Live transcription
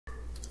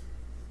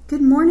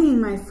Good morning,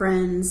 my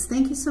friends.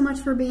 Thank you so much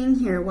for being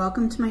here.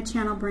 Welcome to my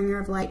channel, Bringer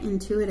of Light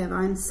Intuitive.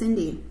 I'm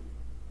Cindy.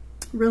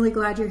 Really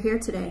glad you're here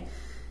today.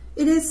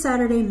 It is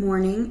Saturday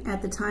morning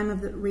at the time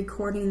of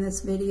recording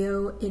this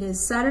video. It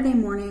is Saturday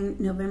morning,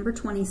 November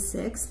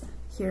 26th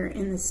here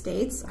in the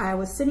States. I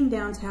was sitting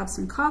down to have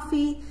some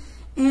coffee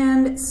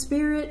and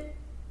Spirit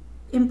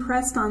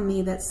impressed on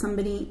me that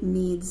somebody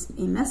needs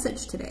a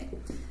message today.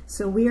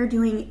 So we are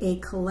doing a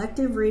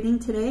collective reading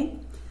today.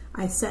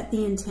 I set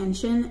the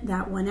intention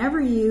that whenever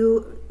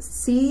you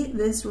see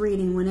this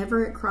reading,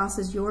 whenever it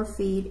crosses your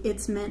feed,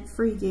 it's meant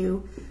for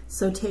you.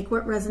 So take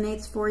what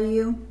resonates for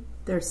you.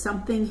 There's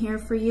something here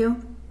for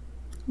you.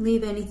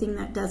 Leave anything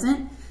that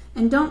doesn't.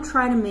 And don't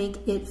try to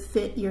make it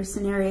fit your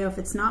scenario. If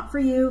it's not for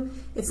you,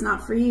 it's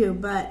not for you.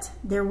 But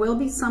there will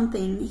be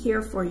something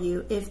here for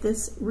you if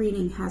this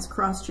reading has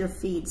crossed your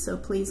feed. So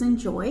please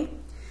enjoy.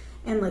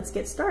 And let's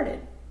get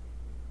started.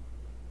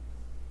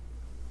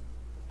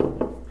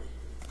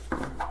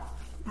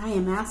 I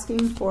am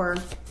asking for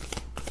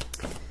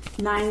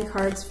 9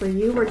 cards for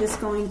you. We're just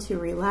going to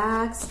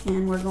relax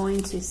and we're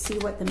going to see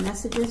what the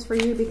message is for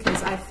you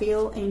because I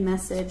feel a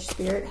message.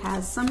 Spirit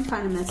has some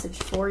kind of message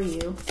for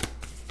you.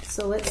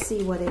 So let's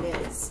see what it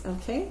is,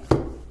 okay?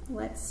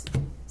 Let's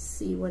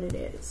see what it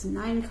is.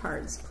 9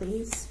 cards,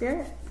 please,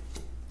 Spirit.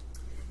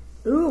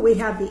 Ooh, we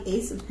have the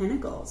Ace of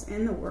Pentacles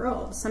in the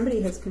world.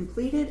 Somebody has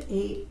completed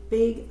a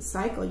big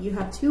cycle. You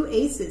have 2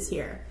 aces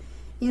here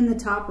in the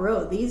top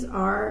row. These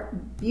are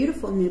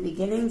beautiful new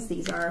beginnings.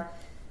 These are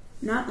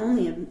not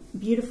only a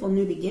beautiful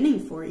new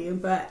beginning for you,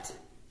 but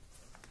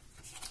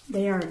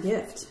they are a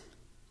gift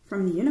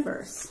from the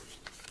universe.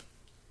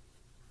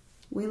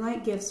 We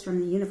like gifts from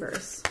the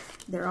universe.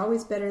 They're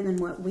always better than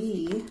what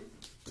we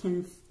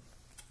can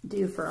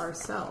do for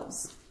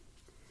ourselves.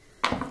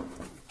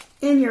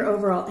 And your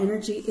overall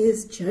energy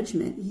is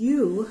Judgment.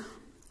 You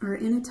are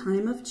in a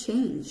time of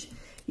change.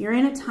 You're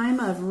in a time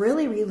of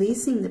really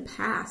releasing the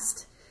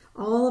past.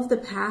 All of the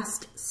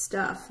past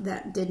stuff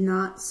that did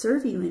not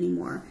serve you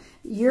anymore.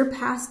 Your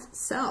past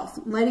self,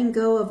 letting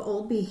go of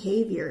old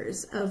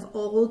behaviors, of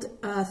old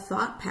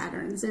thought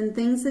patterns and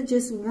things that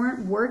just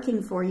weren't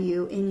working for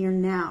you in your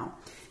now.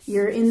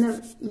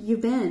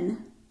 You've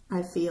been,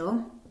 I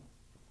feel,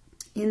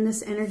 in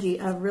this energy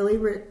of really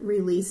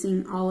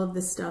releasing all of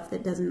the stuff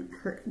that doesn't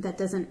hurt, that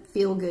doesn't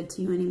feel good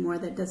to you anymore,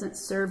 that doesn't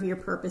serve your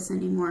purpose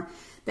anymore,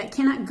 that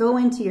cannot go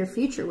into your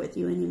future with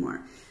you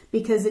anymore.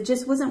 Because it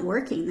just wasn't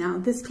working. Now,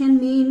 this can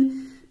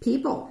mean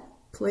people,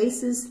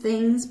 places,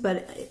 things,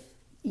 but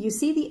you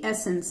see the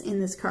essence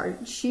in this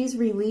card. She's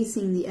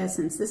releasing the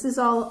essence. This is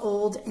all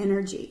old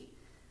energy,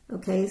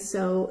 okay?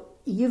 So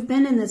you've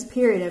been in this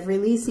period of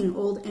releasing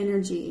old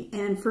energy.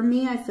 And for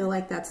me, I feel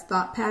like that's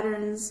thought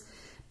patterns,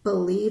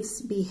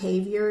 beliefs,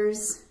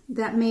 behaviors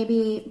that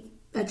maybe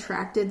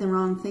attracted the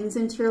wrong things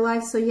into your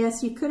life. So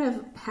yes, you could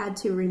have had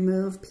to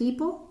remove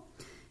people.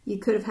 You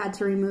could have had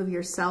to remove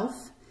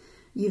yourself.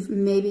 You've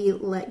maybe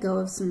let go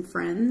of some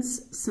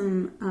friends,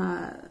 some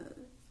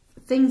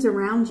things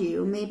around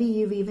you. Maybe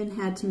you've even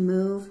had to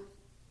move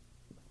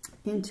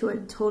into a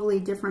totally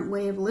different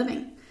way of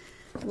living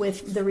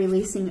with the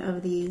releasing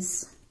of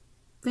these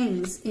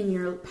things in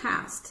your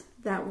past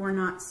that were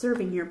not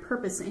serving your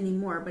purpose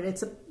anymore. But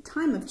it's a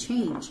time of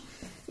change.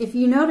 If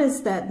you notice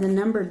that the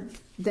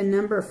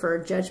number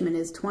for Judgment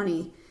is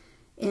 20,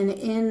 and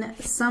in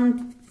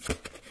some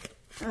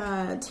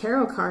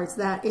tarot cards,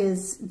 that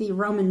is the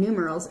Roman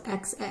numerals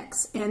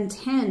XX, and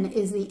 10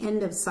 is the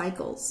end of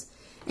cycles.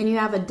 And you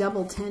have a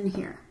double 10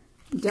 here.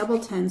 Double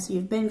 10, so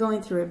you've been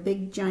going through a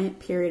big giant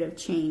period of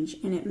change,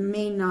 and it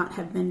may not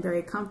have been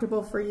very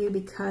comfortable for you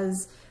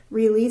because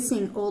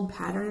releasing old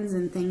patterns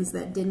and things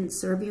that didn't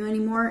serve you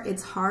anymore,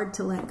 it's hard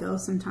to let go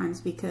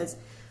sometimes because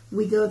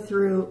we go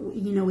through,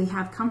 you know, we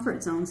have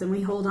comfort zones and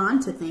we hold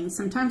on to things.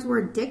 Sometimes we're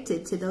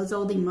addicted to those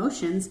old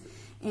emotions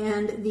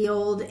and the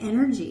old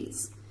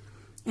energies.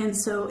 And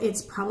so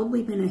it's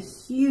probably been a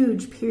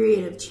huge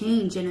period of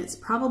change, and it's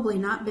probably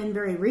not been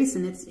very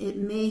recent. It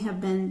may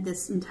have been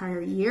this entire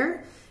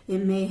year. It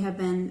may have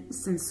been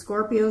since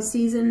Scorpio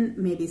season,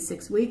 maybe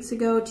 6 weeks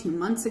ago, 2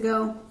 months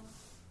ago.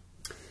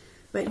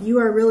 But you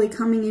are really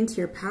coming into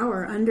your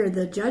power under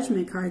the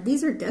Judgment card.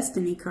 These are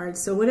destiny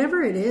cards. So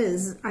whatever it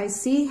is, I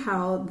see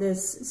how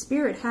this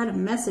Spirit had a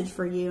message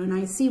for you, and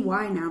I see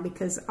why now,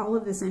 because all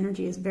of this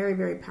energy is very,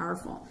 very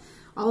powerful.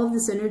 All of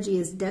this energy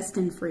is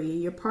destined for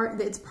you.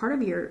 It's part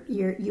of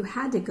you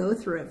had to go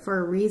through it for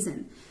a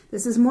reason.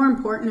 This is more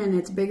important and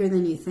it's bigger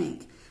than you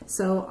think.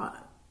 So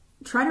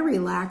try to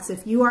relax.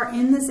 If you are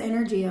in this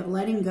energy of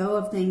letting go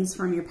of things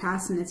from your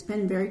past and it's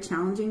been very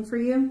challenging for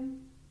you,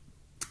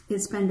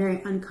 it's been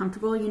very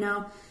uncomfortable, you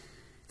know,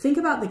 think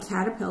about the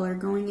caterpillar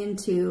going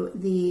into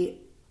the,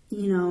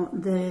 you know,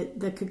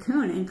 the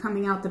cocoon and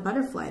coming out the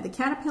butterfly. The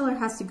caterpillar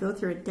has to go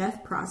through a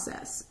death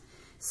process.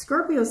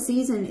 Scorpio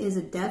season is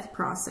a death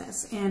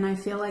process, and I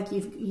feel like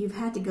you've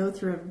had to go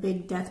through a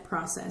big death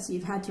process.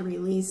 You've had to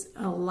release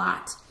a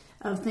lot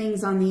of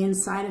things on the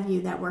inside of you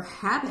that were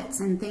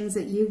habits and things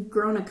that you've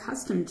grown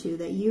accustomed to,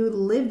 that you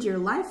lived your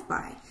life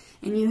by.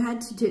 and you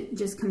had to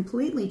just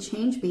completely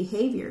change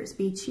behaviors,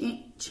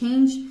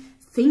 change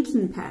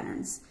thinking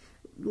patterns,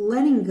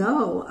 letting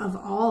go of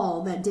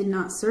all that did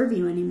not serve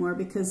you anymore,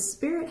 because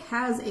Spirit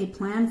has a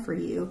plan for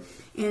you,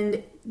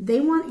 and they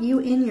want you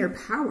in your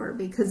power,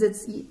 because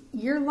it's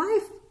your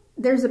life.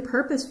 There's a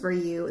purpose for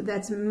you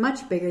that's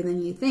much bigger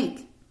than you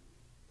think.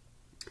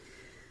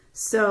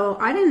 So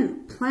I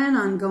didn't plan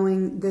on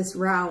going this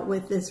route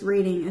with this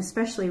reading,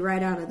 especially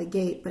right out of the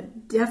gate,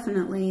 but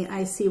definitely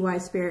I see why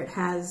Spirit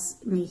has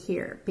me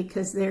here,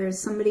 because there's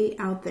somebody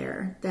out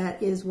there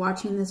that is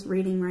watching this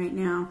reading right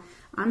now.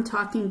 I'm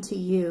talking to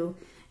you,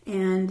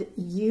 and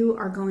you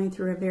are going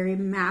through a very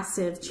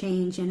massive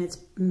change, and it's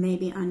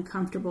maybe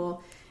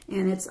uncomfortable,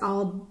 and it's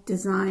all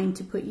designed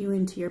to put you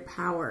into your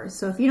power.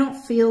 So if you don't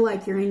feel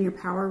like you're in your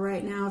power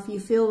right now, if you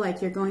feel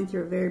like you're going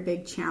through a very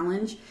big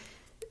challenge,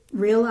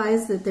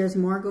 realize that there's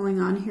more going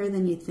on here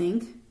than you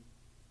think.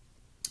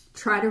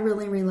 Try to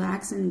really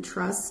relax and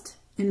trust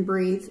and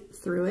breathe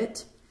through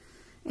it,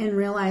 and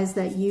realize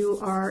that you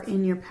are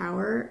in your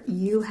power.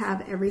 You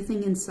have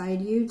everything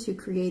inside you to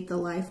create the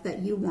life that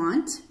you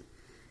want.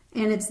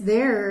 And it's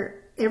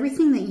there.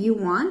 Everything that you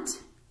want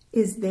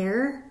is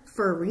there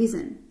for a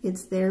reason.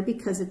 It's there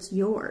because it's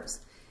yours.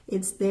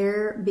 It's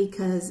there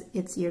because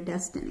it's your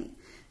destiny.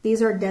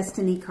 These are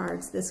destiny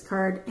cards. This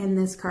card and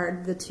this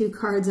card, the two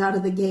cards out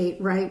of the gate,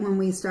 right when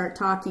we start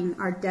talking,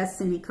 are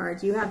destiny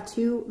cards. You have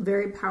two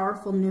very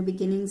powerful new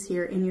beginnings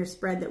here in your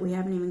spread that we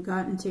haven't even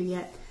gotten to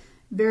yet.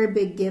 Very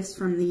big gifts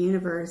from the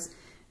universe.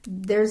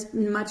 There's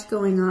much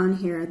going on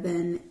here,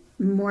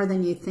 more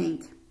than you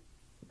think.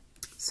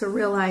 So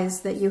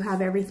realize that you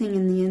have everything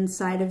in the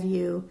inside of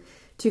you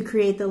to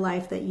create the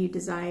life that you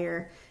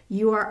desire.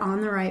 You are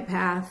on the right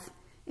path.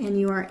 And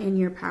you are in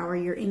your power.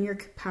 You're in your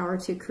power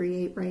to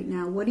create right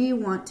now. What do you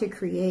want to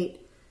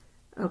create?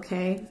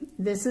 Okay,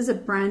 this is a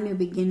brand new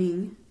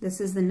beginning. This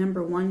is the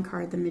number 1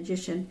 card, the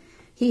Magician.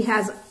 He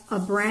has a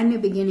brand new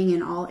beginning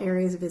in all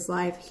areas of his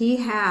life. He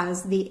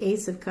has the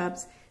Ace of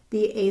Cups,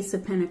 the Ace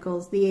of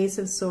Pentacles, the Ace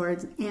of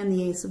Swords, and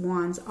the Ace of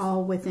Wands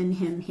all within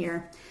him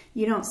here.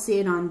 You don't see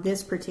it on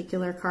this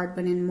particular card,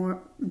 but in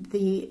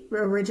the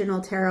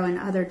original tarot and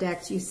other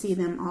decks, you see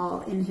them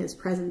all in his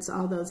presence,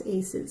 all those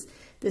aces.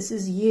 This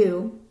is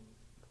you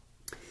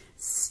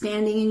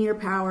standing in your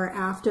power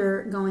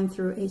after going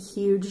through a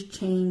huge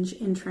change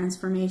and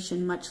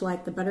transformation, much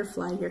like the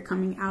butterfly. You're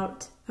coming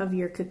out of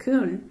your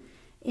cocoon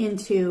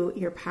into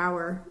your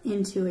power,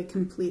 into a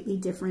completely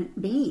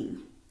different being.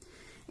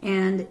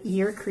 And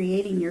you're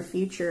creating your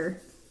future,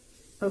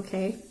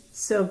 okay?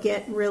 So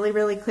get really,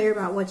 really clear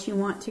about what you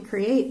want to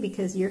create,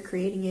 because you're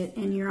creating it,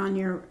 and you're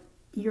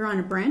on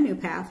a brand new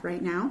path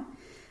right now.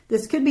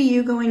 This could be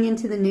you going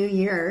into the new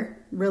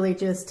year, really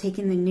just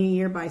taking the new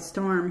year by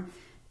storm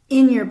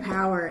in your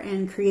power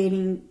and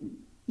creating,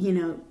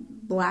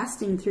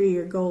 blasting through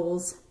your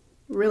goals,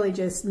 really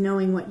just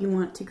knowing what you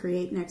want to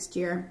create next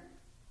year.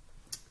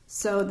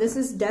 So this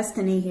is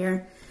destiny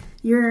here.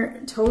 You're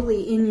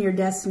totally in your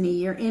destiny.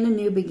 You're in a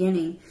new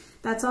beginning.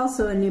 That's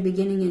also a new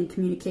beginning in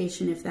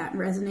communication, if that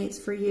resonates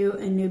for you.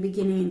 A new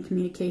beginning in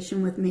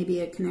communication with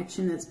maybe a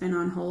connection that's been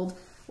on hold,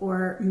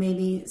 or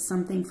maybe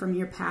something from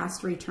your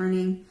past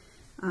returning.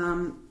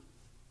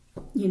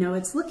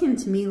 It's looking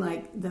to me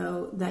like,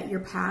 though, that your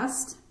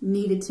past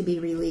needed to be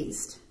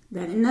released.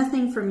 That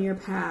nothing from your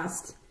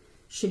past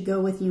should go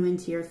with you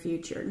into your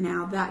future.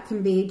 Now, that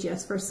can be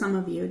just for some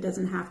of you. It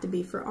doesn't have to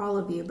be for all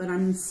of you. But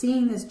I'm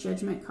seeing this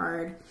Judgment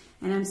card,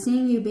 and I'm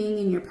seeing you being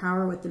in your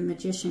power with the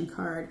Magician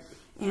card.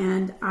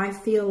 And I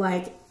feel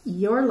like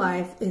your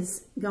life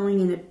is going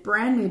in a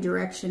brand new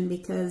direction,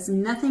 because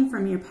nothing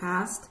from your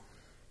past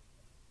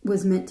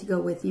was meant to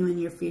go with you in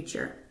your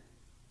future.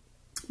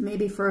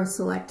 Maybe for a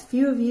select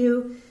few of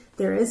you,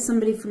 there is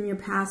somebody from your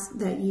past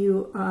that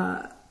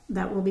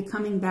that will be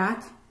coming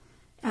back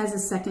as a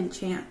second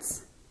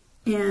chance.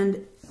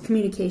 And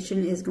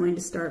communication is going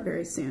to start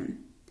very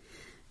soon.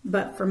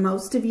 But for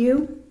most of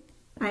you,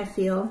 I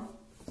feel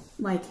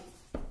like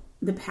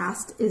the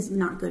past is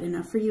not good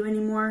enough for you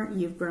anymore.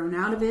 You've grown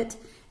out of it,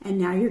 and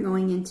now you're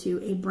going into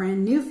a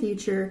brand new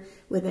future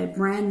with a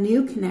brand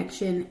new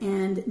connection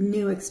and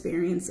new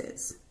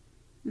experiences.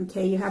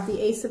 Okay, you have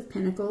the Ace of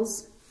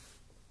Pentacles,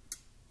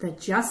 the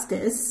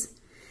Justice,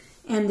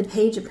 and the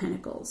Page of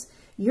Pentacles.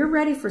 You're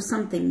ready for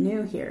something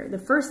new here. The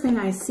first thing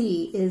I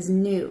see is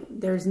new.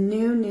 There's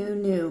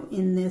new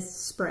in this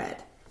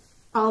spread.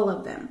 All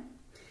of them.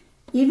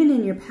 Even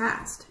in your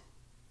past.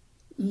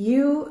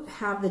 You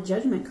have the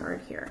Judgment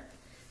card here.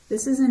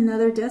 This is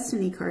another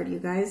destiny card, you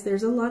guys.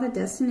 There's a lot of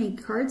destiny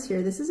cards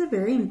here. This is a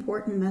very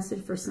important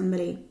message for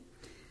somebody.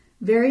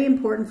 Very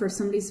important for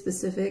somebody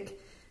specific.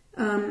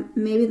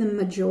 Maybe the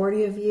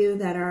majority of you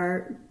that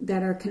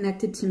are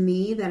connected to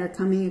me, that are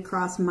coming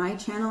across my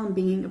channel and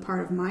being a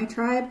part of my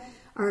tribe,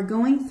 are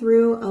going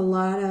through a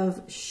lot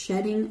of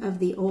shedding of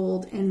the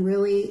old and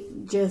really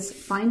just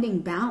finding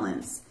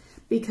balance,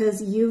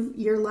 because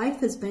your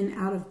life has been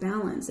out of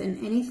balance, and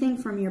anything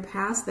from your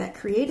past that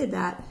created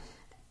that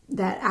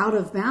out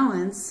of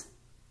balance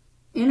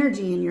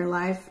energy in your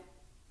life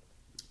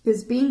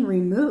is being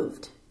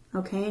removed.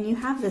 okay? And you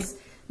have this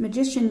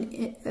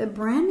Magician, a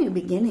brand new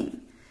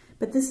beginning.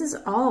 But this is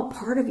all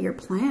part of your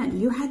plan.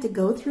 You had to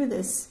go through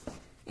this,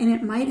 and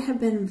it might have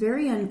been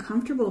very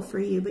uncomfortable for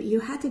you, but you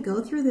had to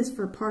go through this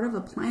for part of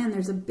a plan.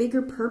 There's a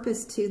bigger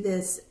purpose to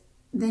this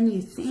than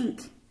you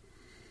think.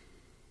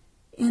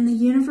 And the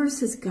universe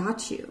has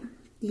got you.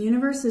 The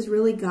universe has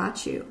really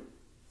got you.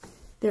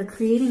 They're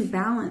creating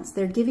balance.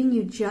 They're giving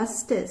you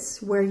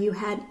justice where you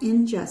had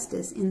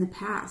injustice in the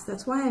past.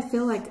 That's why I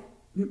feel like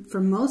for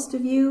most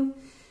of you,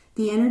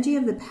 the energy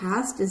of the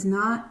past is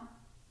not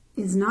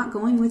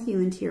going with you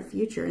into your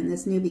future in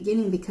this new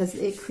beginning, because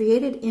it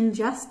created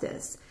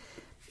injustice.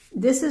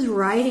 This is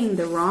righting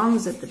the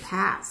wrongs of the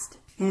past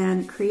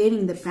and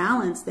creating the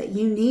balance that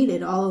you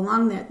needed all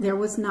along, that there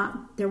was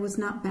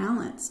not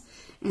balance.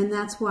 And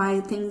that's why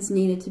things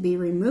needed to be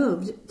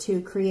removed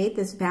to create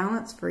this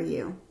balance for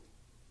you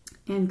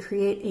and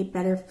create a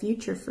better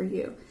future for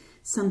you.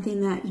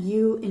 Something that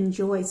you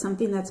enjoy,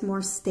 something that's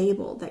more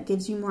stable, that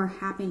gives you more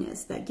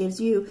happiness, that gives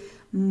you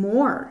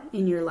more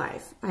in your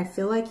life. I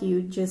feel like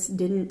you just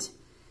didn't,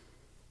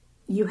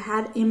 you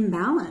had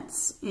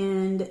imbalance,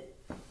 and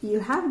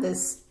you have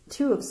this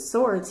Two of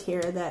Swords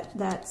here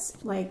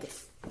that's like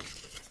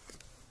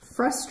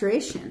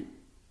frustration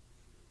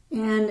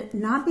and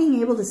not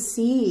being able to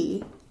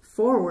see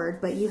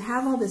forward, but you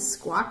have all this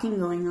squawking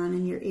going on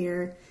in your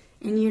ear,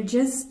 and you're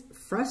just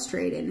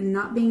frustrated and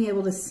not being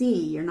able to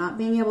see. You're not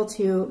being able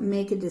to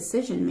make a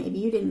decision. Maybe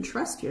you didn't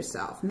trust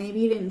yourself.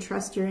 Maybe you didn't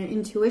trust your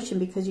intuition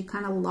because you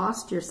kind of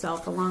lost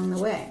yourself along the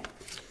way.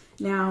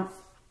 Now,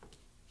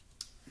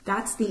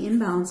 that's the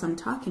imbalance I'm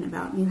talking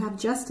about. You have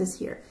justice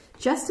here.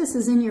 Justice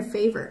is in your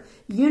favor.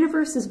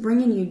 Universe is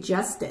bringing you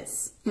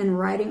justice and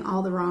righting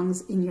all the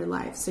wrongs in your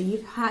life. So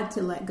you've had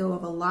to let go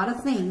of a lot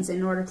of things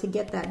in order to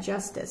get that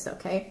justice,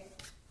 okay?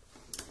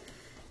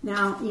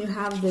 Now, you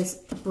have this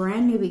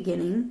brand new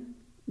beginning.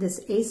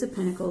 This Ace of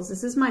Pentacles.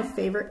 This is my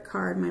favorite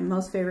card, my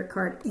most favorite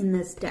card in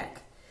this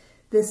deck.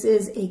 This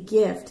is a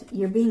gift.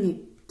 You're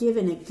being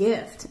given a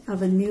gift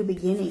of a new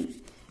beginning,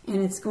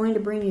 and it's going to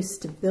bring you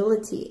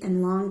stability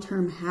and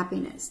long-term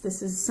happiness.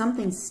 This is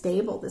something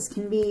stable. This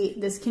can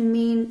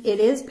mean, it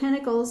is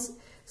Pentacles,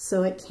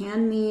 so it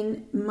can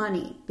mean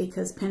money,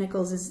 because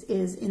Pentacles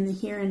is in the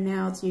here and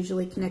now. It's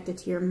usually connected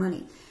to your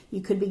money. You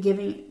could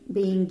be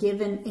being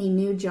given a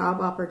new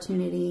job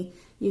opportunity.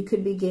 You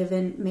could be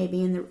given,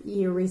 maybe in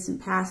your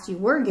recent past, you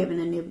were given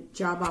a new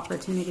job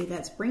opportunity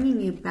that's bringing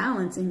you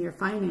balance in your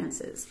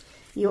finances.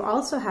 You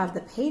also have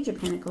the Page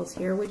of Pentacles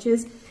here, which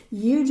is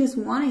you just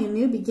wanting a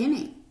new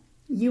beginning.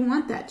 You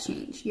want that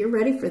change. You're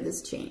ready for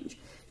this change.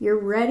 You're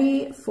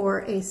ready for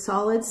a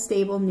solid,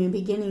 stable new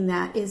beginning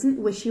that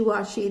isn't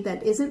wishy-washy,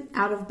 that isn't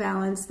out of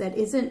balance, that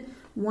isn't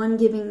one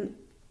giving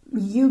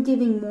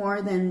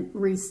more than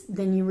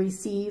you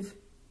receive.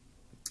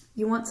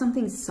 You want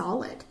something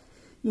solid.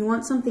 You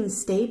want something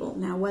stable.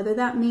 Now, whether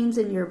that means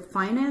in your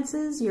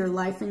finances, your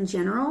life in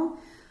general,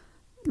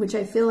 which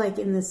I feel like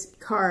in this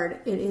card,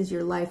 it is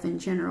your life in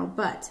general.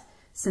 But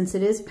since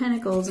it is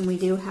Pentacles and we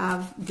do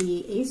have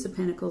the Ace of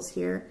Pentacles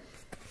here,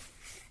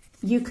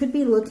 you could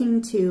be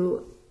looking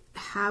to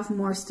have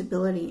more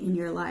stability in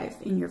your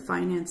life, in your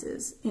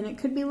finances. And it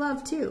could be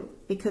love too,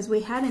 because we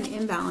had an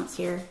imbalance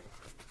here.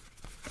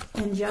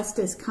 And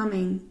justice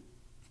coming,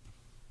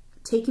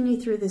 taking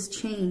you through this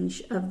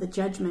change of the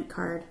Judgment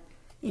card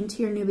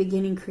into your new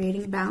beginning,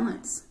 creating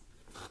balance.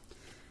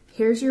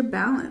 Here's your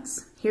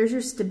balance. Here's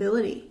your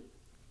stability.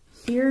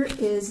 Here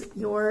is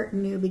your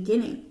new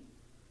beginning.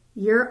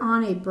 You're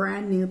on a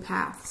brand new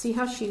path. See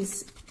how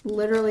she's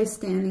literally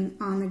standing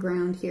on the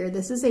ground here?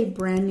 This is a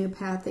brand new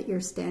path that you're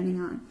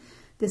standing on.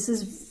 This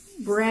is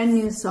brand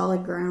new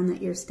solid ground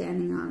that you're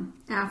standing on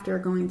after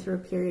going through a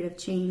period of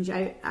change.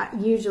 I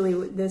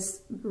usually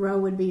this row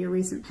would be your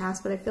recent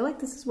past, but I feel like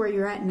this is where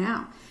you're at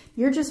now.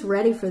 You're just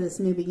ready for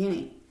this new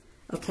beginning.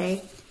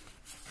 Okay,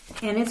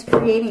 and it's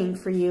creating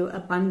for you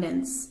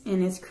abundance,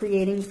 and it's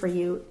creating for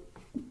you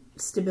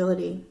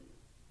stability,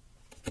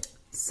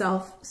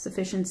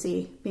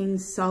 self-sufficiency, being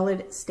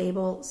solid,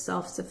 stable,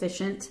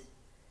 self-sufficient.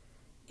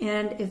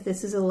 And if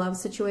this is a love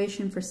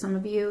situation for some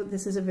of you,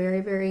 this is a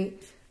very, very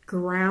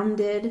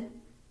grounded,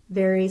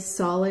 very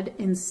solid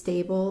and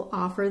stable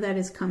offer that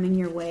is coming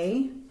your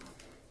way.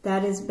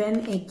 That has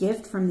been a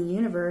gift from the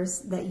universe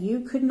that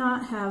you could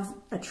not have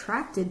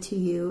attracted to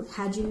you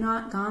had you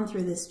not gone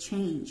through this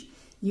change.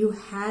 You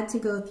had to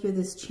go through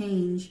this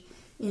change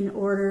in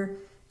order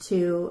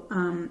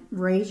to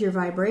raise your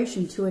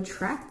vibration, to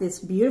attract this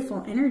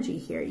beautiful energy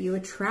here. You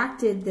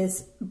attracted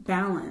this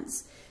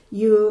balance.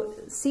 You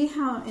see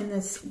how in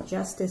this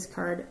Justice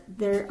card,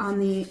 there on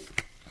the,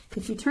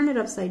 if you turn it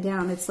upside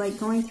down, it's like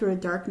going through a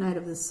dark night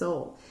of the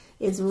soul.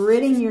 It's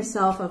ridding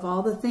yourself of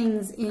all the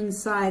things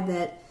inside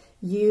that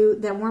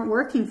weren't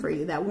working for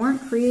you, that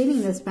weren't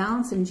creating this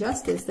balance and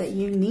justice that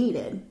you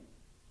needed.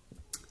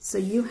 So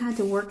you had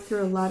to work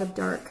through a lot of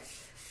dark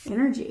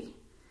energy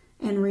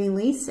and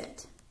release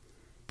it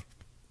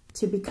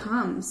to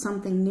become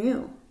something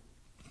new.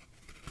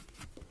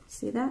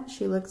 See that?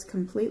 She looks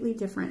completely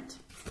different.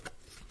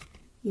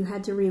 You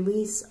had to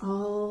release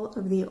all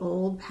of the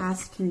old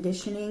past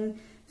conditioning,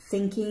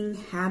 thinking,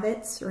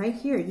 habits. Right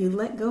here, you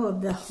let go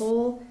of the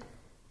whole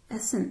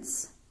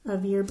essence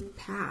of your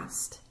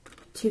past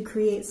to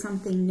create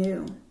something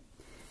new.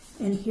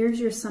 And here's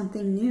your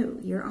something new.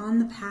 You're on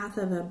the path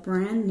of a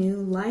brand new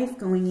life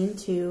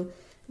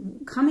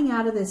coming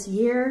out of this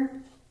year,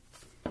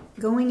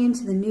 going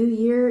into the new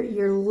year.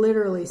 You're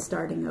literally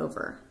starting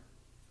over.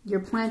 You're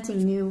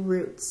planting new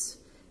roots.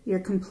 You're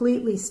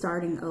completely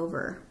starting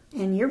over,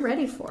 and you're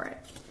ready for it.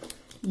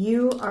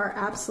 You are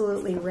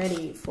absolutely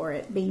ready for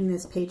it, being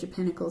this Page of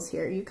Pentacles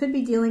here. You could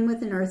be dealing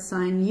with an earth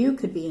sign. You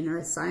could be an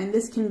earth sign.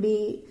 This can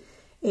be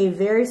a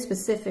very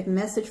specific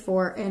message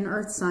for an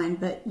earth sign,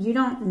 but you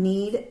don't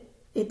need,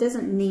 it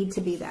doesn't need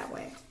to be that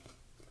way.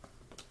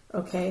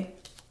 Okay?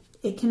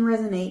 It can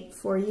resonate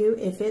for you.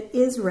 If it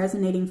is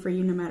resonating for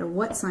you, no matter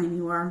what sign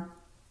you are,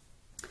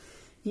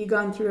 you've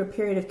gone through a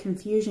period of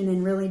confusion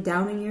and really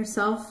doubting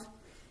yourself,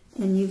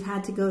 and you've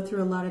had to go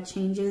through a lot of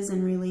changes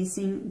and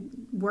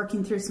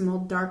working through some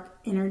old dark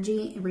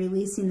energy,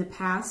 releasing the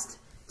past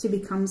to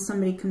become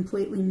somebody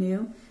completely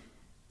new.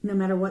 No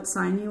matter what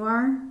sign you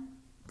are,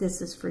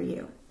 this is for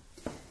you.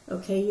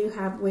 Okay,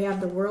 we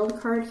have the World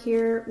card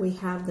here. We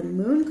have the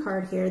Moon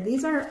card here.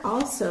 These are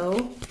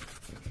also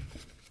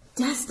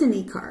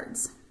destiny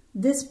cards.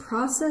 This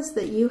process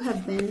that you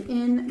have been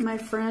in, my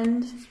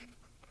friend,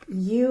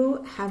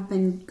 you have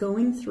been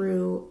going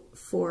through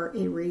for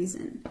a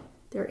reason.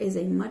 There is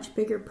a much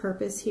bigger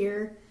purpose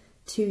here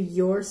to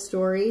your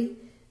story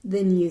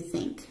than you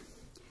think.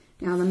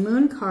 Now, the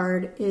Moon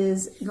card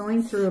is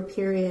going through a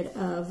period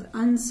of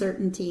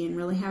uncertainty and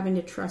really having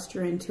to trust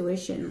your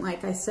intuition.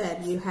 Like I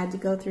said, you had to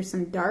go through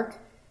some dark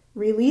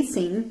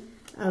releasing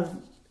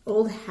of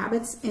old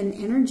habits and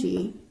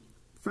energy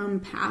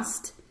from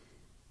past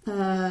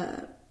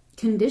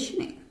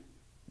conditioning,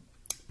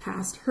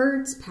 past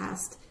hurts,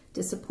 past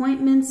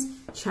disappointments,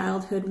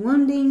 childhood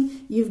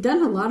wounding. You've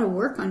done a lot of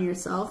work on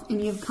yourself,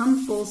 and you've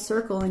come full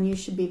circle, and you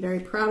should be very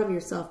proud of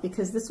yourself,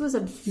 because this was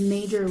a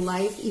major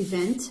life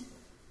event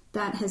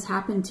that has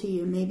happened to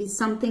you. Maybe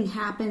something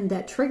happened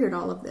that triggered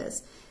all of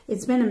this.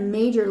 It's been a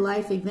major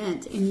life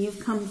event, and you've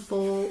come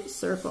full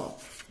circle.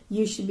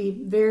 You should be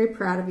very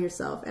proud of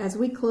yourself. As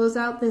we close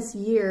out this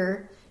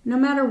year, no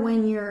matter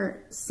when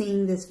you're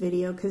seeing this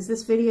video, because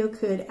this video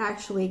could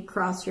actually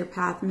cross your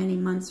path many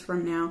months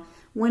from now,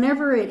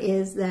 whenever it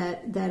is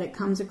that it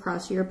comes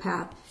across your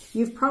path,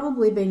 you've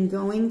probably been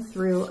going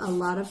through a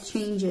lot of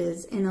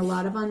changes and a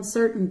lot of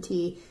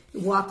uncertainty,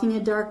 walking a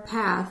dark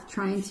path,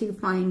 trying to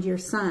find your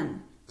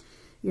sun,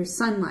 your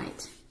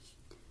sunlight,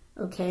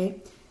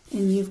 okay?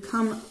 And you've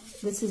come,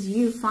 this is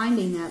you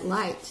finding that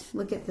light.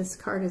 Look at this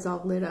card is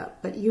all lit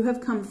up, but you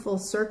have come full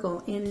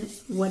circle in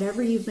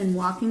whatever you've been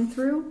walking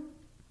through,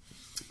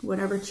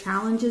 whatever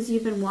challenges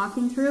you've been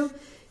walking through,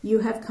 you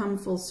have come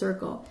full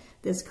circle.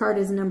 This card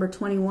is number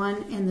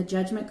 21, and the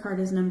Judgment card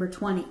is number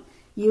 20.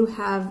 You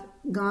have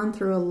gone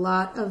through a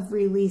lot of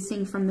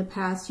releasing from the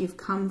past. You've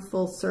come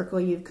full circle.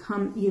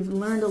 You've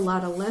learned a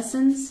lot of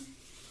lessons,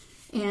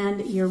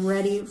 and you're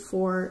ready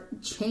for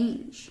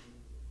change.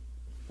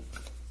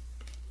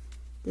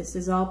 This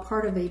is all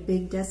part of a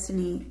big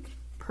destiny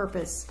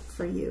purpose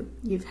for you.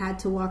 You've had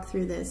to walk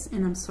through this,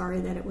 and I'm sorry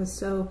that it was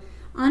so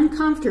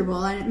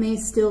uncomfortable, and it may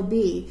still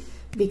be,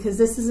 because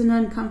this is an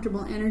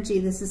uncomfortable energy.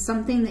 This is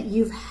something that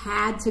you've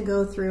had to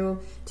go through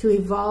to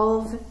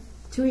evolve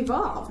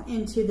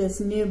into this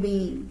new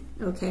being,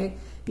 okay?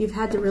 You've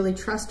had to really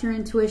trust your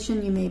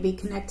intuition. You may be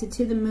connected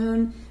to the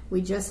moon.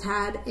 We just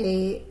had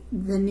the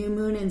new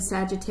moon in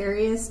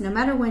Sagittarius. No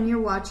matter when you're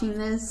watching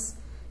this,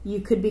 you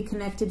could be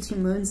connected to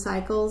moon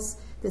cycles.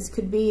 This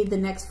could be the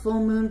next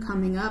full moon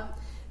coming up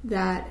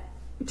that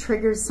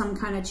triggers some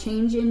kind of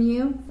change in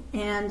you.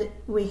 And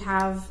we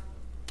have,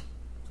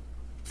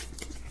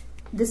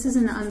 this is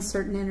an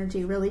uncertain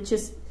energy, really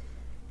just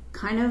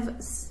kind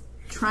of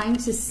trying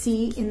to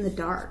see in the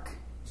dark,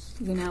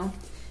 you know.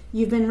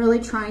 You've been really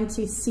trying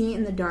to see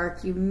in the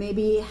dark. You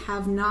maybe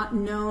have not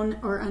known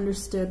or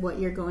understood what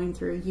you're going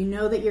through. You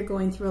know that you're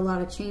going through a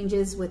lot of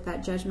changes with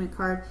that Judgment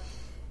card,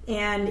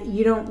 and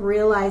you don't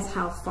realize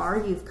how far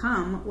you've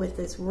come with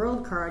this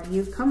World card.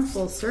 You've come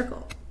full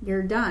circle.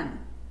 You're done.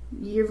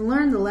 You've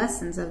learned the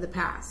lessons of the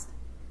past.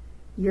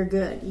 You're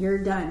good. You're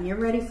done. You're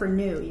ready for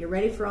new. You're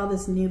ready for all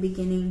this new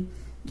beginning.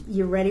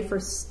 You're ready for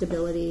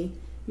stability.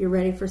 You're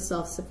ready for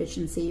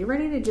self-sufficiency. You're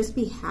ready to just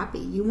be happy.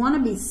 You want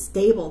to be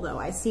stable, though.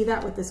 I see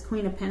that with this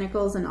Queen of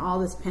Pentacles and all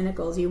this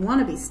Pentacles. You want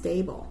to be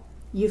stable.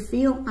 You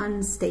feel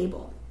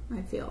unstable,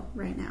 I feel,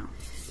 right now.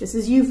 This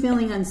is you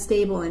feeling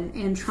unstable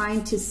and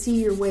trying to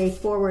see your way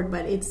forward,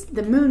 but it's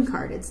the Moon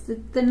card. It's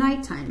the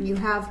nighttime. You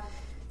have,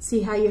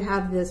 see how you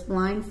have this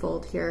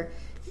blindfold here.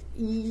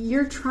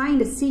 You're trying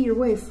to see your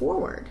way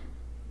forward.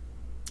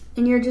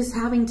 And you're just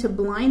having to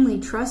blindly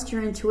trust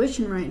your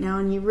intuition right now,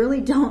 and you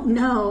really don't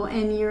know,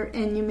 and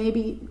you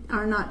maybe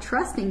are not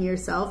trusting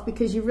yourself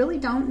because you really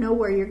don't know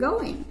where you're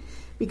going,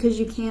 because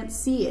you can't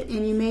see it.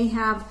 And you may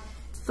have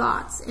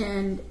thoughts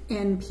and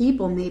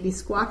people maybe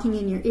squawking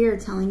in your ear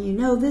telling you,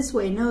 no, this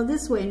way, no,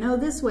 this way, no,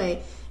 this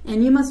way.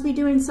 and you must be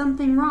doing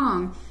something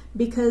wrong.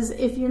 Because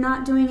if you're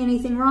not doing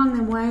anything wrong,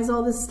 then why is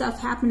all this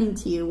stuff happening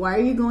to you? Why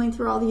are you going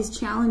through all these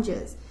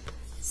challenges?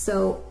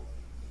 So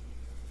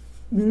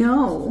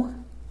know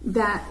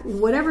that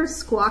whatever's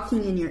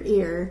squawking in your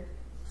ear,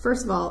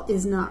 first of all,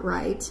 is not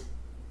right.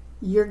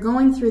 You're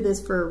going through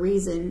this for a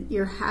reason.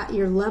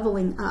 You're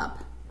leveling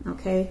up,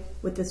 okay?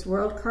 With this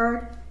World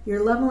card,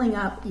 you're leveling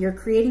up. You're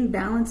creating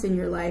balance in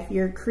your life.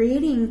 You're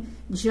creating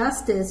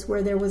justice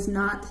where there was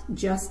not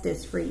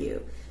justice for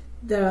you.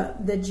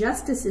 The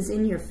justice is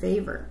in your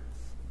favor.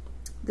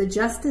 The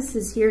justice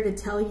is here to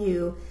tell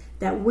you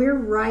that we're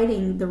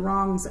righting the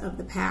wrongs of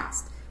the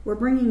past. We're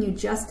bringing you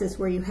justice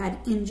where you had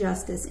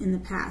injustice in the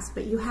past,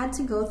 but you had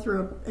to go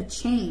through a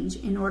change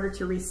in order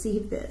to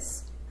receive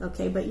this,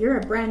 okay? But you're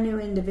a brand new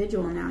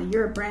individual now.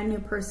 You're a brand new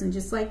person,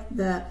 just like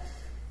the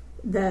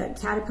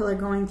caterpillar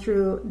going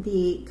through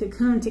the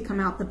cocoon to come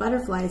out the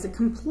butterfly is a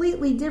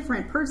completely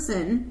different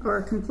person or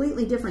a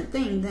completely different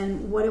thing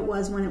than what it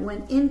was when it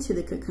went into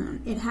the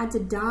cocoon. It had to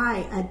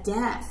die a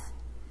death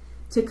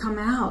to come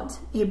out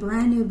a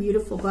brand new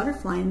beautiful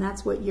butterfly, and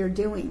that's what you're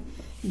doing.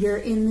 You're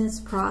in this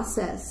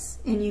process,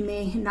 and you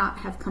may not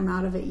have come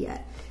out of it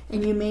yet,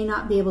 and you may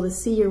not be able to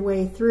see your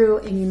way through,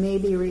 and you may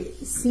be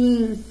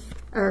seeing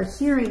or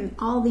hearing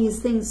all these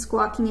things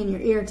squawking in your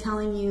ear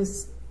telling you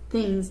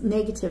things,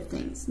 negative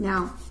things.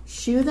 Now,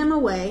 shoo them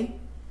away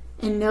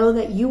and know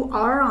that you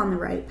are on the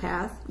right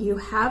path. You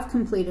have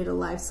completed a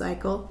life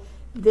cycle.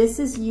 This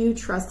is you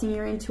trusting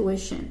your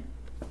intuition.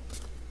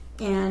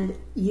 And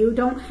you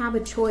don't have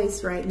a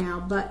choice right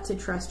now but to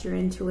trust your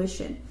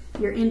intuition.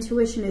 Your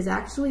intuition is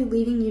actually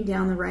leading you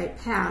down the right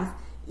path,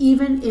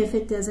 even if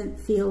it doesn't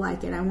feel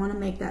like it. I want to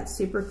make that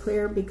super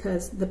clear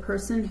because the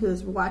person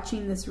who's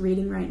watching this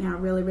reading right now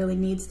really, really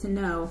needs to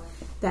know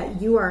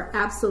that you are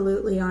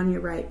absolutely on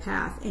your right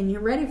path and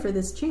you're ready for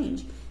this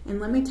change.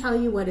 And let me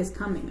tell you what is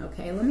coming,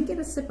 okay? Let me get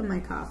a sip of my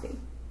coffee.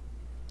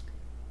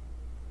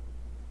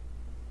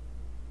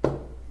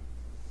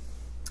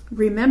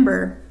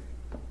 Remember,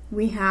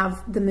 we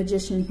have the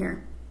Magician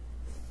here.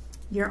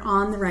 You're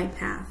on the right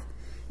path.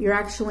 You're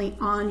actually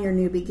on your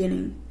new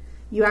beginning.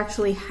 You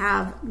actually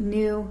have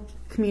new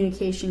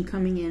communication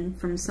coming in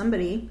from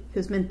somebody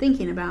who's been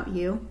thinking about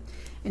you.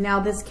 And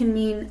now this can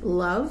mean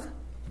love,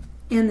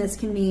 and this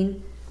can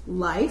mean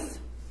life.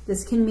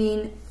 This can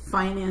mean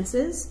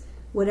finances.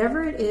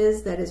 Whatever it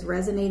is that is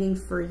resonating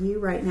for you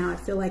right now, I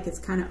feel like it's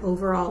kind of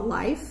overall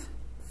life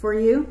for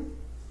you.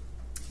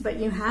 But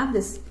you have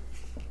this.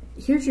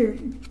 Here's your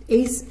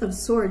Ace of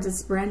Swords.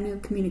 It's brand new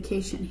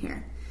communication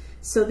here.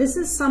 So this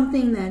is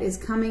something that is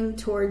coming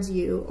towards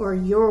you, or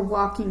you're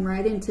walking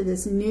right into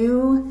this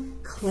new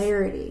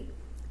clarity,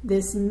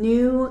 this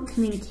new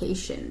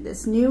communication,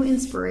 this new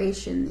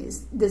inspiration,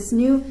 this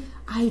new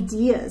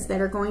ideas that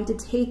are going to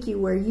take you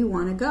where you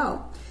want to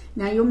go.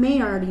 Now, you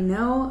may already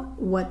know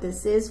what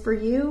this is for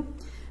you,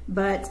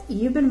 but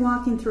you've been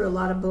walking through a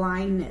lot of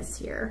blindness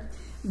here.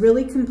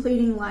 Really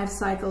completing life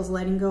cycles,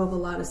 letting go of a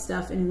lot of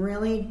stuff, and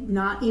really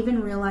not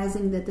even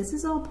realizing that this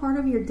is all part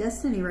of your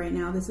destiny right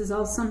now. This is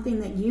all something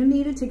that you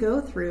needed to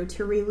go through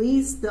to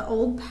release the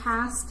old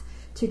past,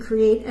 to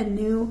create a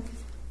new,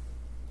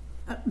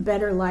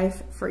 better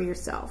life for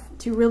yourself,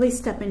 to really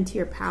step into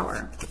your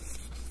power.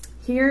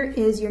 Here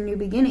is your new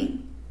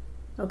beginning.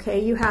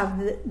 Okay, you have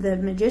the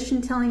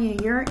Magician telling you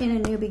you're in a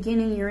new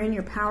beginning, you're in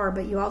your power,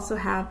 but you also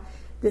have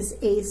this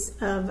Ace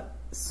of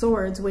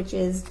Swords, which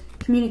is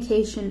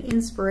communication,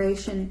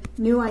 inspiration,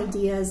 new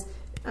ideas,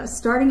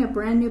 starting a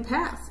brand new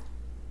path.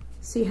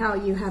 See how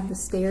you have the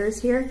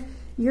stairs here?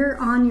 You're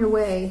on your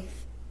way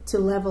to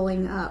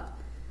leveling up.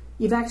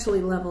 You've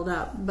actually leveled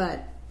up,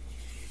 but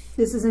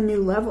this is a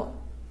new level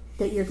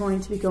that you're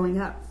going to be going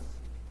up.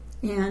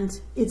 And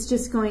it's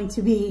just going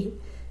to be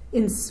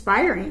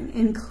inspiring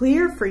and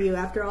clear for you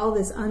after all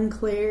this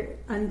unclear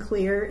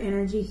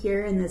energy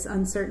here and this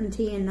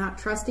uncertainty and not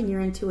trusting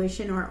your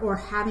intuition, or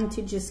having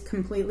to just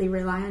completely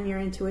rely on your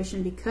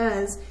intuition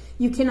because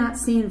you cannot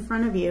see in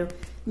front of you.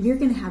 You're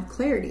going to have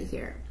clarity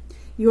here.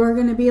 You are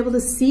going to be able to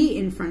see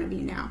in front of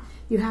you now.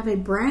 You have a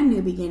brand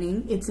new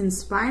beginning. It's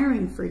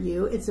inspiring for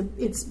you.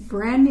 It's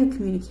brand new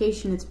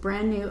communication. It's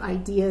brand new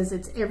ideas.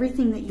 It's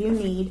everything that you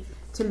need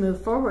to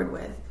move forward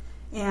with.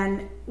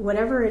 And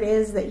whatever it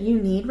is that you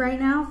need right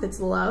now, if it's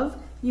love,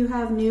 you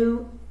have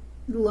new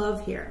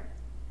love here.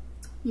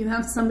 You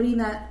have somebody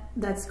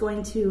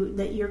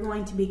that you're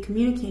going to be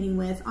communicating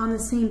with on the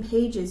same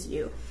page as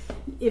you.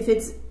 If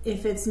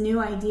it's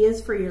new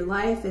ideas for your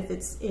life, if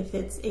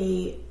it's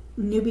a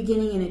new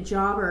beginning in a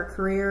job or a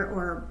career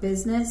or a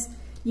business,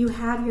 you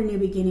have your new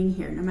beginning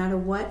here, no matter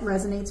what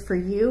resonates for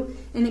you,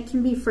 and it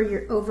can be for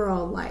your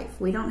overall life.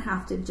 We don't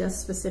have to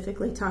just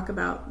specifically talk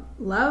about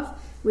love.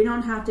 We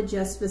don't have to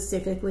just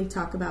specifically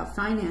talk about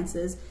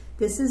finances.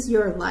 This is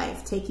your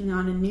life taking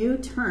on a new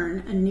turn,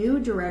 a new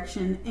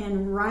direction,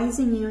 and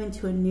rising you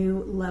into a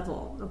new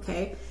level,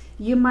 okay?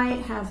 You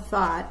might have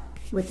thought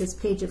with this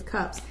Page of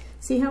Cups,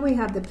 see how we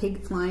have the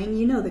pig flying?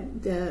 You know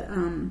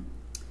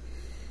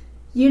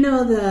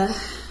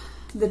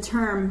the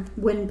term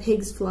when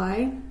pigs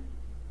fly?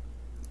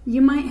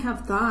 You might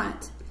have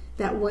thought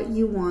that what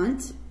you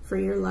want for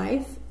your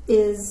life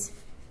is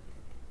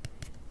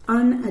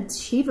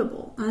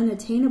unachievable,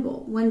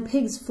 unattainable. When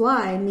pigs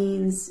fly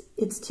means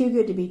it's too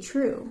good to be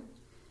true.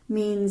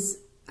 Means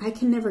I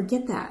can never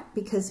get that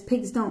because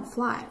pigs don't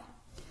fly.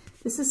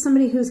 This is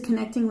somebody who's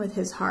connecting with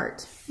his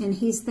heart, and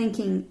he's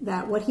thinking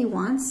that what he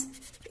wants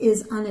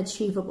is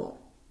unachievable.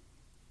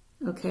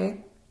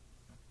 Okay?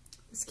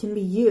 This can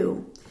be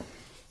you,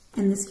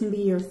 and this can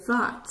be your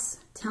thoughts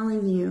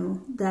telling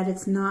you that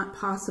it's not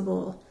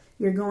possible.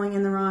 You're going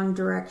in the wrong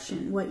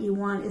direction. What you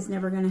want is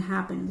never going to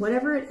happen.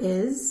 Whatever it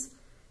is,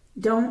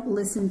 don't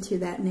listen to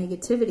that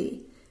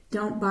negativity.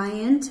 Don't buy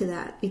into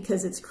that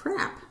because it's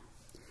crap.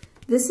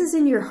 This is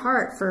in your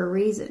heart for a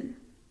reason.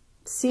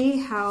 See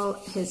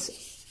how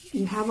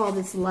you have all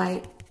this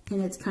light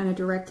and it's kind of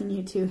directing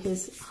you to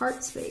his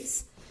heart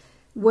space.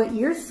 What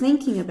you're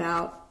thinking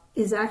about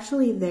is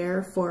actually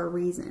there for a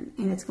reason,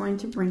 and it's going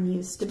to bring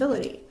you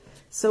stability.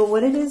 So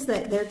what it is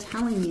that they're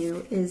telling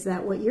you is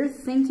that what you're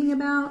thinking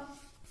about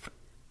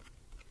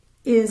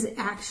is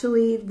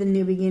actually the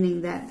new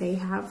beginning that they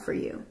have for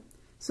you.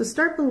 So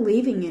start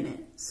believing in it.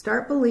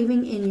 Start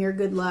believing in your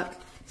good luck.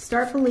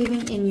 Start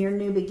believing in your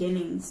new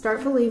beginning.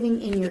 Start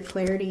believing in your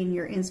clarity and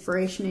your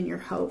inspiration and your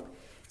hope.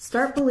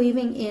 Start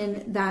believing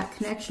in that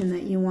connection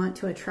that you want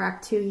to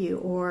attract to you,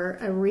 or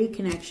a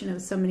reconnection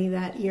of somebody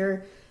that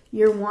you're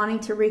wanting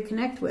to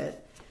reconnect with.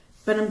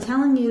 But I'm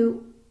telling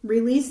you,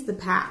 release the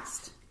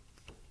past.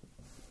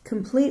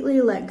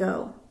 Completely let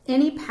go.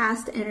 Any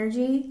past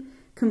energy,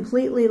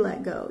 completely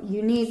let go.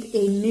 You need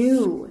a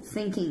new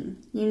thinking.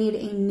 You need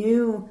a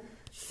new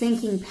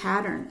thinking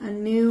pattern, a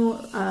new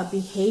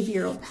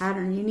behavioral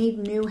pattern. You need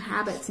new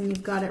habits, and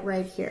you've got it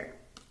right here.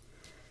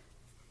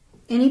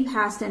 Any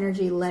past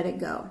energy, let it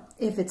go.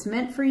 If it's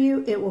meant for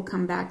you, it will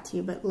come back to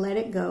you, but let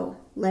it go.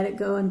 Let it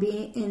go and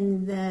be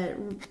in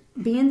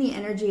the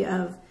energy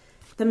of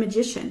the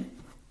magician.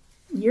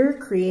 You're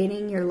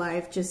creating your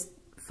life. Just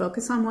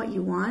focus on what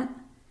you want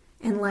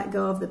and let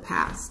go of the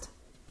past.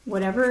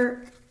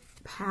 Whatever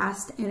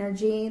past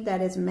energy that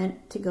is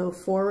meant to go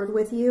forward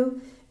with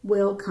you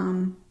will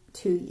come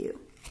to you.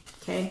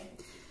 Okay?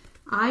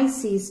 I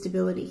see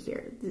stability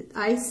here.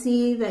 I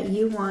see that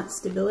you want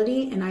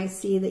stability, and I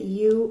see that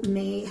you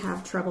may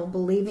have trouble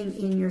believing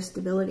in your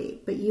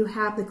stability. But you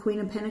have the Queen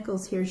of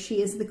Pentacles here.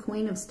 She is the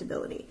Queen of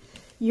Stability.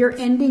 You're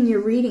ending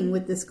your reading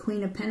with this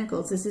Queen of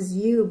Pentacles. This is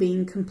you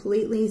being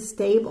completely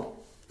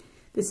stable.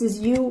 This is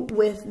you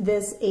with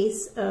this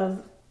Ace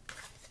of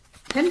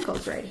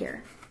Pentacles right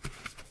here.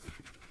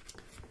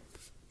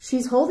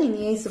 She's holding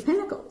the Ace of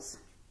Pentacles.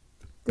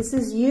 This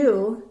is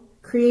you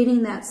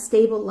creating that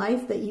stable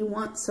life that you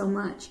want so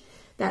much.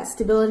 That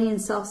stability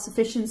and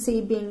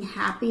self-sufficiency, being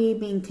happy,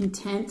 being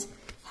content,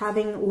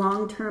 having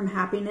long-term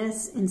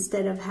happiness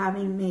instead of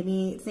having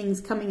maybe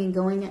things coming and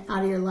going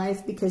out of your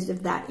life because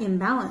of that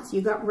imbalance.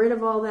 You got rid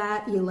of all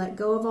that. You let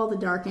go of all the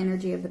dark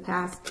energy of the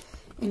past.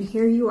 And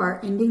here you are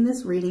ending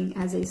this reading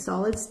as a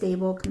solid,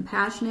 stable,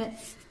 compassionate,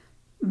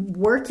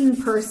 working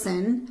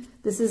person.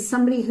 This is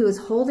somebody who is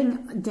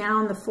holding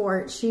down the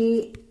fort.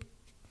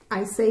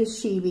 I say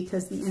she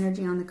because the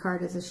energy on the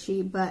card is a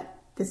she, but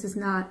this is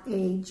not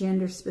a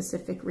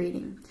gender-specific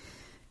reading.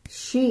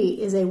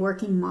 She is a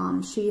working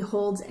mom. She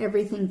holds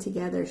everything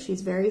together.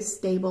 She's very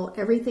stable.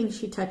 Everything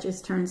she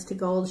touches turns to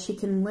gold. She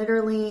can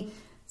literally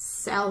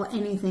sell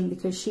anything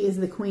because she is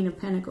the Queen of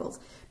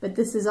Pentacles. But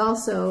this is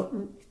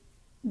also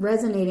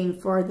resonating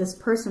for this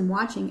person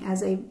watching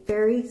as a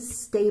very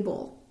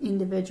stable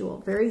individual,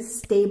 very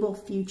stable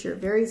future,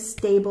 very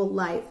stable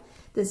life.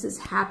 This is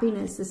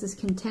happiness. This is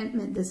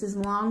contentment. This is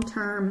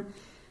long-term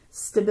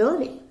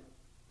stability.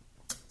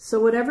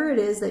 So whatever it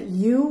is that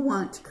you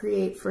want to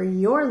create for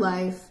your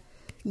life,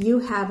 you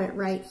have it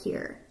right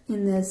here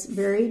in this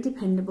very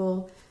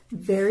dependable,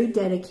 very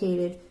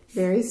dedicated,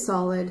 very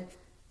solid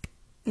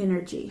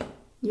energy.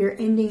 You're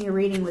ending your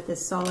reading with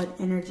this solid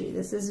energy.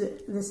 This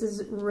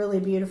is really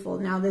beautiful.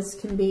 Now this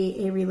can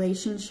be a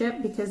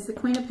relationship because the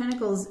Queen of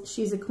Pentacles,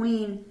 she's a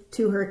queen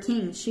to her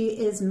king. She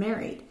is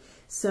married.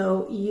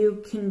 So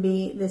you can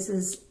be, this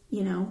is,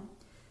 you know,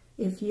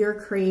 if you're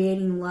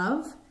creating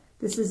love,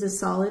 this is a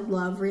solid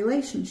love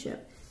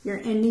relationship. You're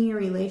ending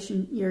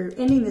you're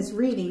ending this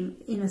reading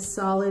in a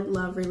solid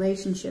love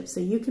relationship. So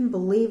you can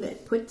believe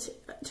it. Put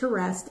to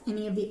rest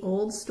any of the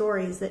old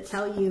stories that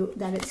tell you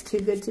that it's too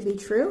good to be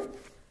true.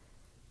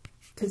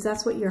 Because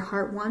that's what your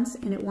heart wants,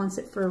 and it wants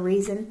it for a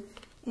reason.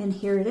 And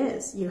here it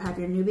is. You have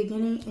your new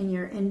beginning, and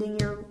you're ending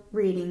your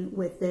reading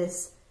with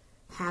this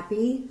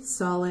happy,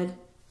 solid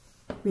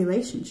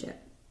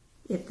relationship.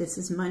 If this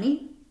is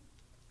money,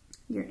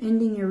 you're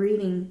ending your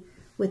reading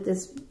with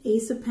this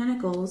Ace of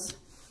Pentacles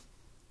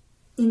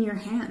in your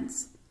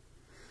hands.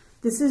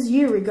 This is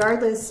you,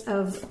 regardless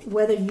of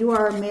whether you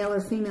are male or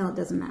female, it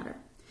doesn't matter.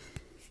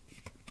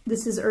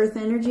 This is earth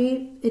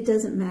energy, it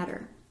doesn't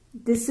matter.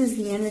 This is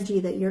the energy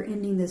that you're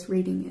ending this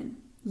reading in.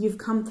 You've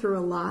come through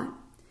a lot,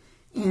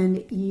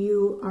 and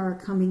you are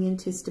coming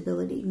into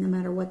stability, no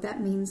matter what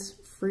that means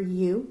for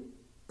you,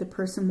 the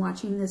person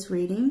watching this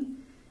reading.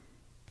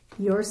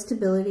 Your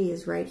stability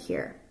is right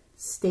here.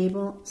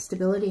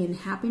 Stability in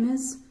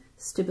happiness,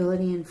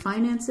 stability in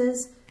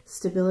finances,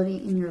 stability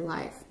in your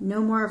life.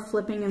 No more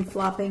flipping and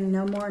flopping.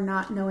 No more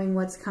not knowing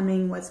what's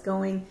coming, what's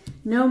going.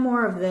 No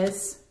more of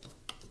this.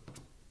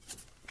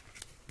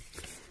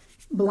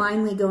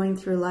 Blindly going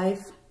through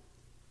life.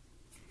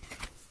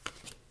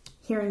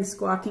 Hearing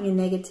squawking and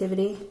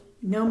negativity.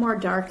 No more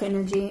dark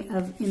energy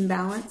of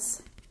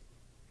imbalance.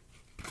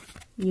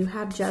 You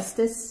have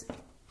justice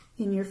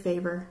in your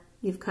favor.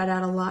 You've cut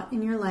out a lot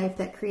in your life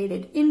that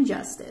created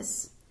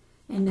injustice.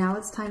 And now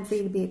it's time for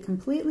you to be a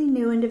completely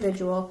new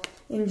individual,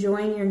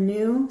 enjoying your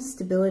new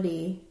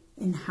stability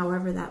in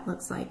however that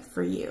looks like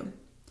for you.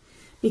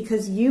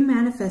 Because you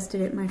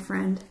manifested it, my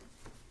friend.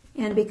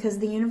 And because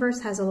the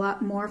universe has a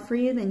lot more for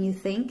you than you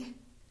think.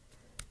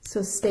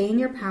 So stay in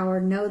your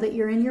power, know that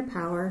you're in your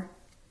power,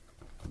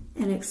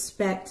 and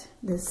expect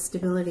this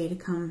stability to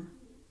come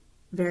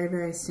very,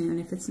 very soon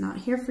if it's not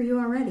here for you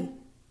already.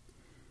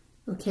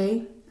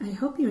 Okay, I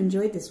hope you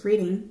enjoyed this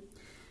reading.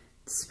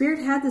 Spirit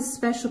had this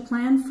special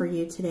plan for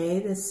you today,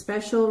 this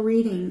special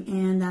reading,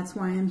 and that's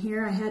why I'm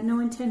here. I had no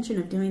intention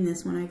of doing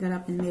this when I got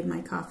up and made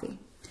my coffee.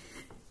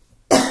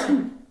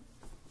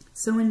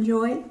 So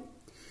enjoy,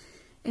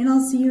 and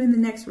I'll see you in the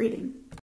next reading.